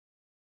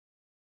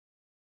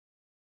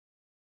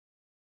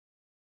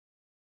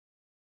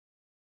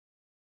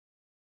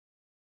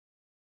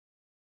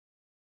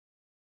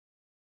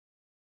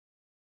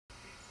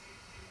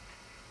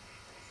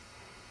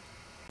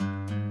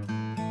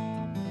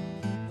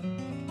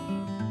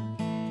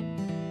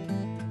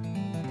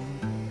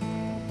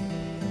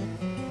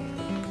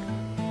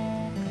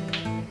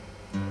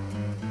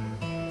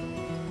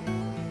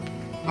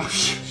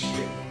shit.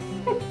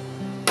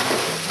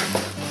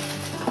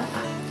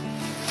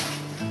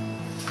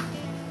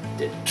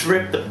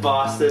 Drip the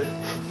bastard.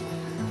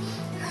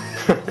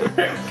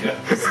 There it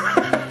goes.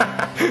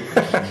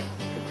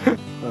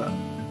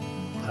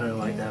 I don't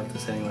like to have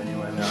this anywhere near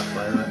my mouth,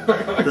 by the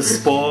way. The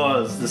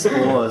spores,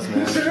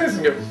 man.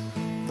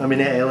 I've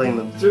been ailing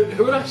them. Dude,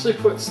 who would actually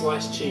put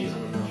sliced cheese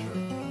on a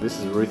mushroom? This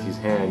is Ruthie's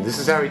hand. This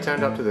is how he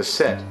turned up to the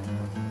set.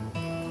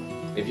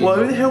 Well,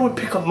 who the hell would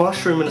pick a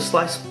mushroom and a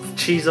slice of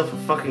cheese off the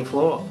fucking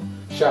floor?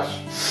 Shush.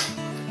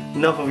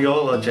 Enough of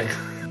your logic.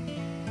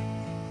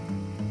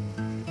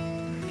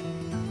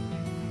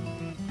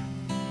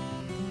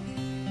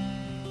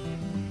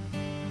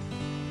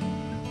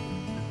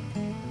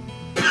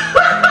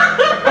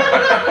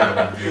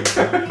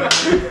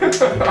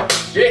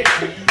 Shit!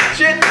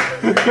 Shit!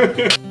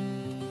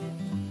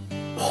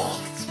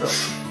 Oh, it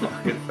smells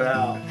fucking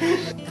foul.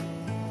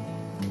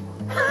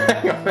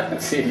 Hang on,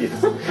 that's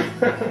serious. Dude,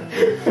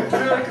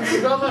 I can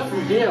smell that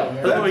from here. I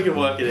think we can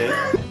work it in.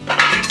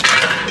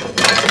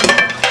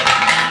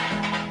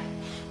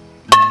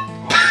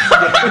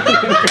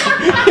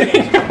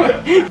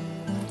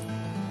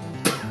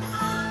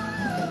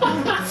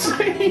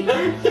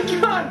 You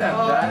can't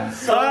have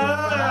that.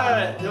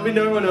 Alright, there'll be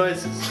no more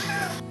noises.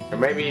 And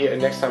maybe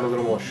next time a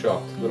little more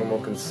shocked, a little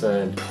more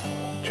concerned.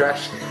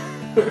 Trash.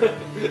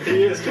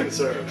 He is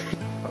concerned.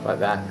 Like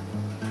that.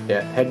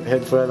 Yeah,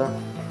 head further.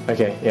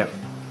 Okay, yep.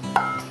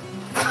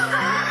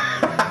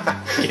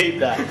 Keep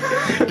that.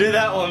 Do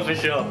that one for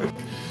sure.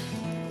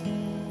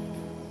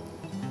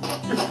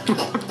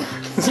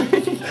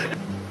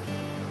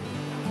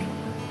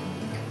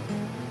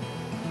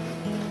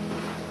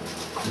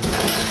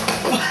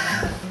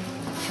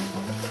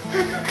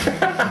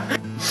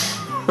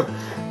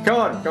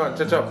 Come on,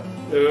 touch up.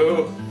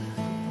 Ooh,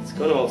 it's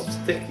gone all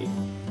sticky.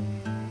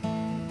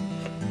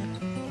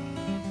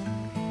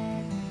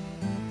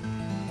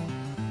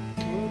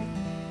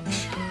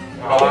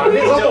 Oh, what are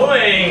you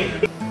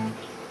doing?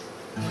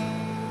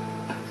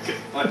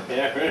 My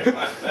hair in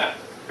my mouth.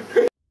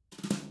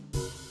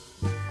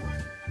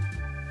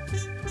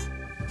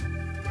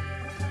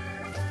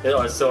 Yeah,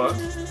 I saw it.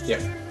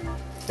 Yeah.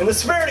 In the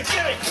spirit of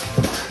killing!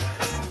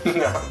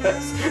 No,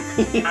 that's...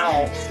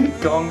 Ow.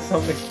 Gong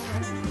something.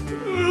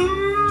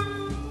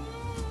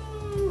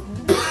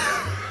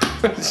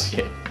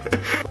 Shit.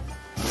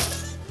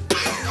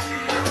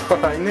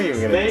 I knew you were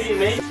gonna...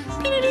 Maybe.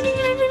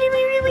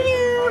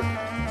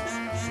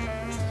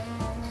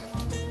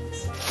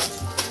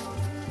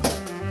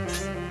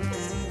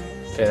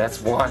 Okay, that's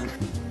one.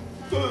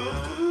 That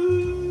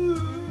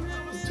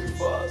was too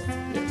fast.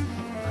 Yeah.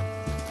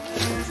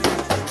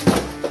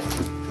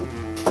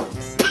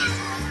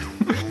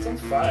 It's on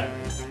fire.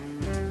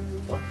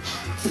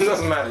 It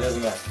doesn't matter, it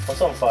doesn't matter.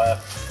 What's on fire?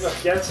 Look,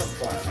 yeah, it's on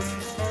fire.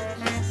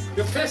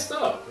 You're pissed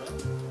off, man.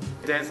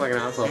 Dance like an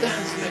asshole.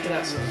 Dance like an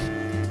asshole.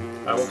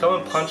 Alright, well come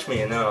and punch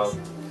me and then I'll...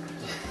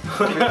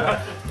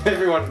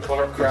 Everyone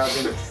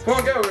crowds in. Come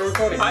on, go, we're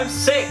recording. I'm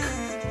sick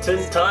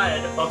and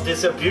tired of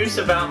this abuse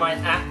about my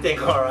acting,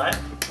 alright?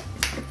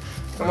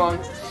 Come on.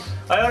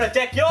 I wanna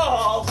deck your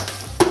halls!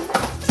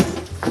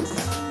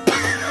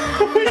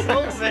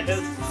 What's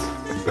this?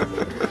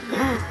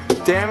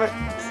 Damn it.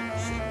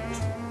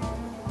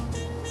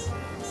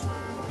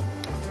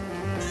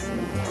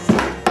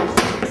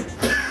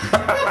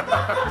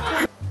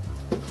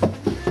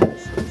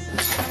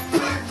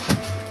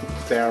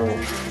 Terrible.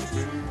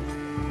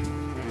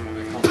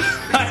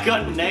 I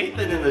got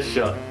Nathan in the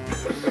shot.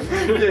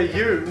 Yeah,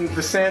 you.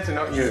 The Santa,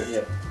 not you.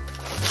 Yeah.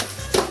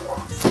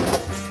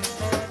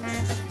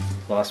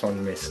 Last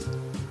one missed.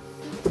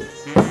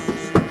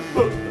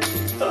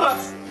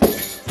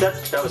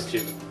 That was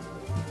stupid.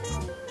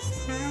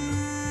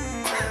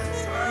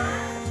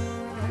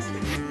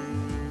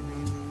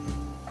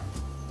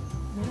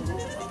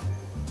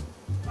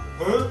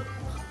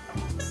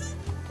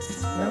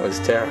 That was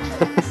terrible.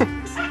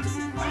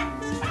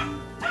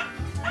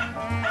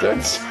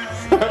 That's...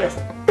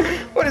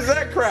 What is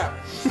that crap?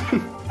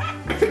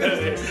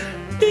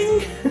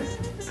 Ding!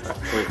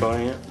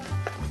 Recording it?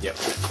 Yep.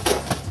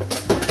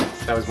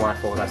 That was my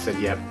fault, I said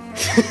yep.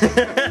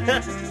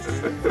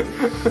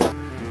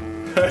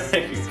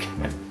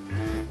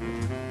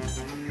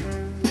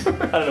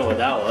 I don't know what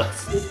that was.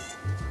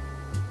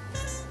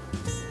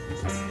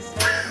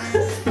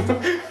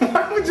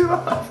 Why would you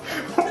laugh?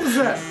 What was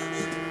that?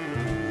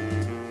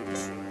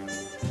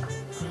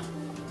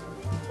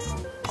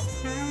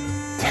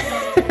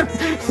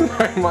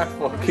 Sorry, my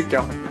fault. Keep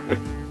going.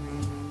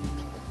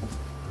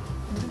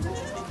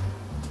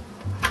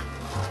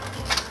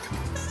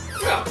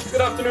 Well,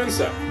 good afternoon,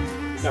 sir.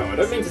 Now, I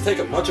don't mean to take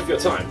up much of your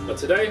time, but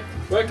today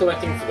we're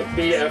collecting for the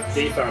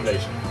BFD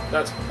Foundation.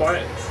 That's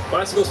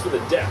Bicycles for the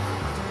Deaf.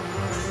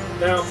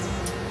 Now,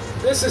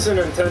 this is an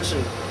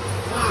intention.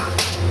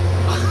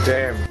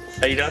 Damn.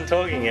 Are you done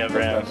talking yet,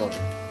 Brown?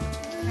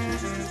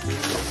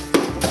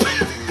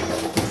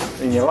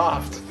 And you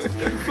laughed.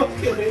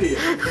 Fucking idiot.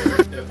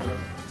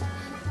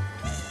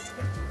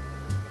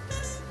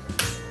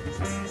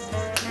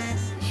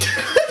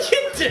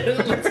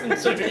 didn't listen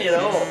to me at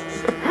all.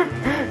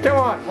 Come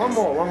on, one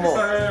more.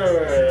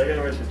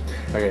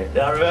 Okay.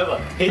 Now remember,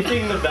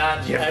 hitting the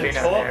bat You've and been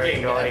a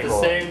very talking at naughty the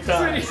boy. same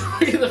time.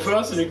 You're the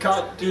person who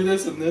can't do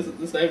this and this at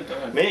the same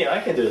time. Me, I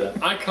can do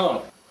that. I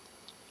can't.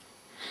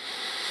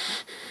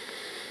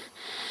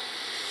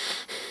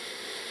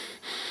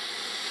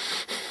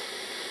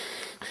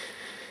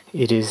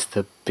 It is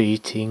the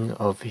beating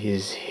of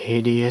his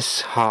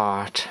hideous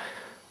heart.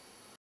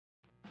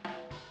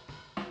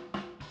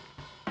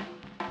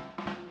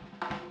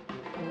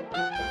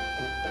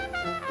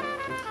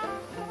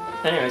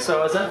 Anyway, so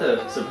I was at the...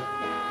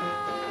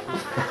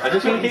 I'm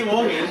just gonna keep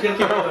walking,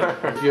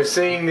 If you're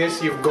seeing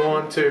this, you've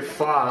gone too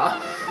far.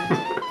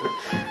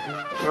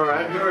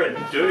 Alright, you're a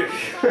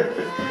douche.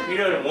 You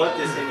don't want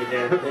this in your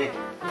damn thing.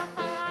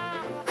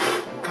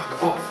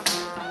 Fuck off.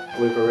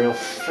 Blooper reel.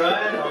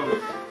 Try it,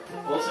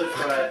 also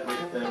try it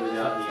with them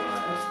without the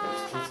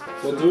eye.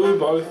 We'll do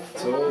both,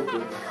 it's all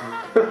good.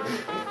 I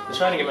was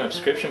trying to get my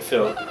prescription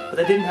filled, but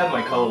they didn't have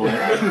my colorway.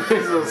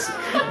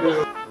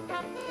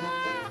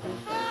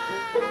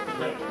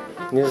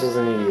 Nizzle's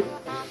an idiot.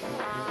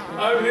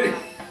 I mean,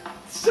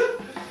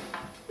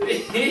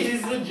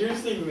 he's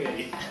seducing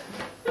me.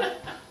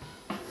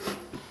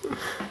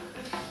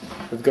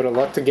 We've got a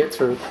lot to get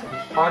through.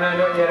 Oh no,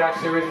 not yet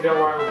actually, Richard, don't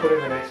worry, we'll put in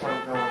the next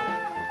one. Come on.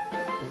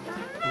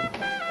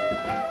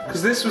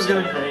 Because this was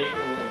going to...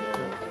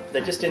 They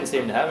just didn't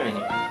seem to have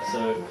anything,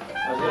 so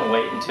I was going to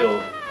wait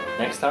until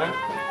next time,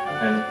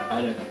 and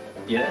I don't...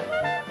 Yeah?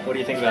 What do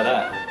you think about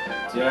that?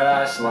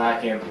 Just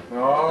like him.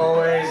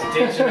 Always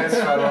ditching us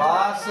for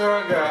laughs or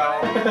a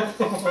girl.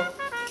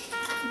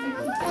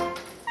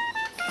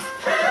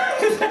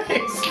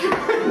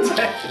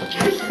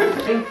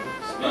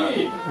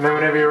 Speed. And then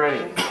whenever you're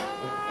ready.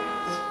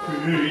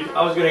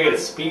 I was going to get a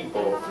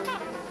speedball.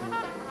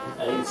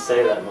 I didn't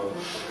say that, Mom.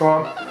 Come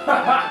on.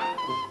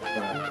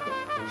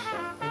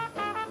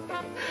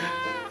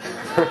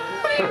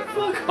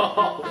 Fuck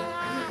off!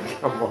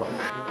 Come on.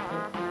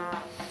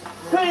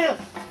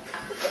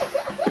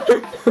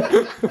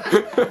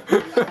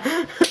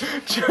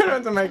 Try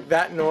not to make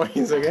that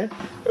noise, okay?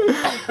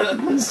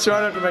 Just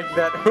try not to make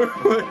that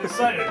noise. I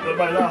decided that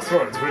my last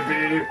words would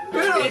be...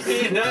 Yeah,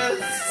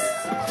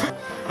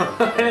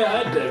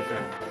 I did.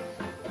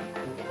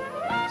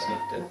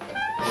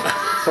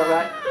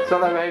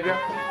 Stop that behavior.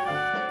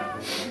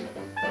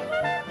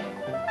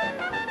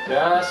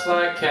 Just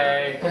like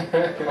Kay.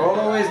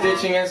 Always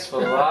ditching us for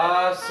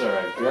laughs or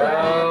a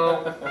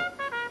girl.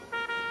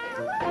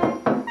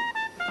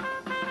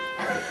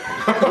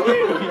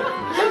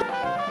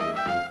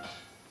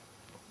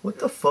 What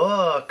the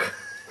fuck?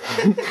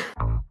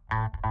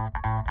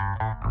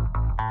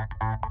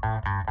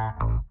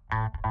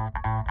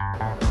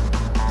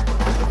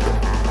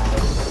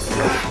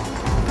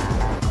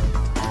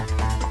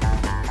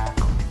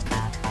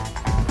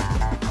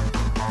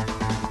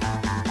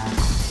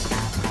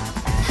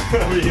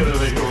 Are we gonna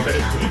make a way?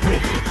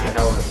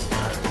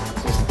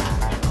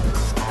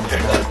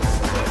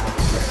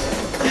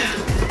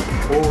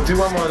 Oh, do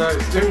one more of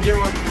those. Do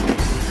one.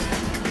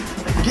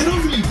 Get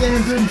over you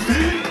damn dirty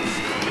thing!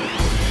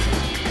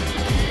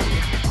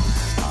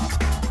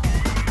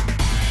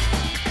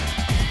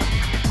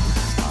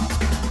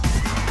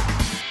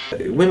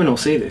 Women will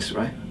see this,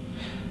 right?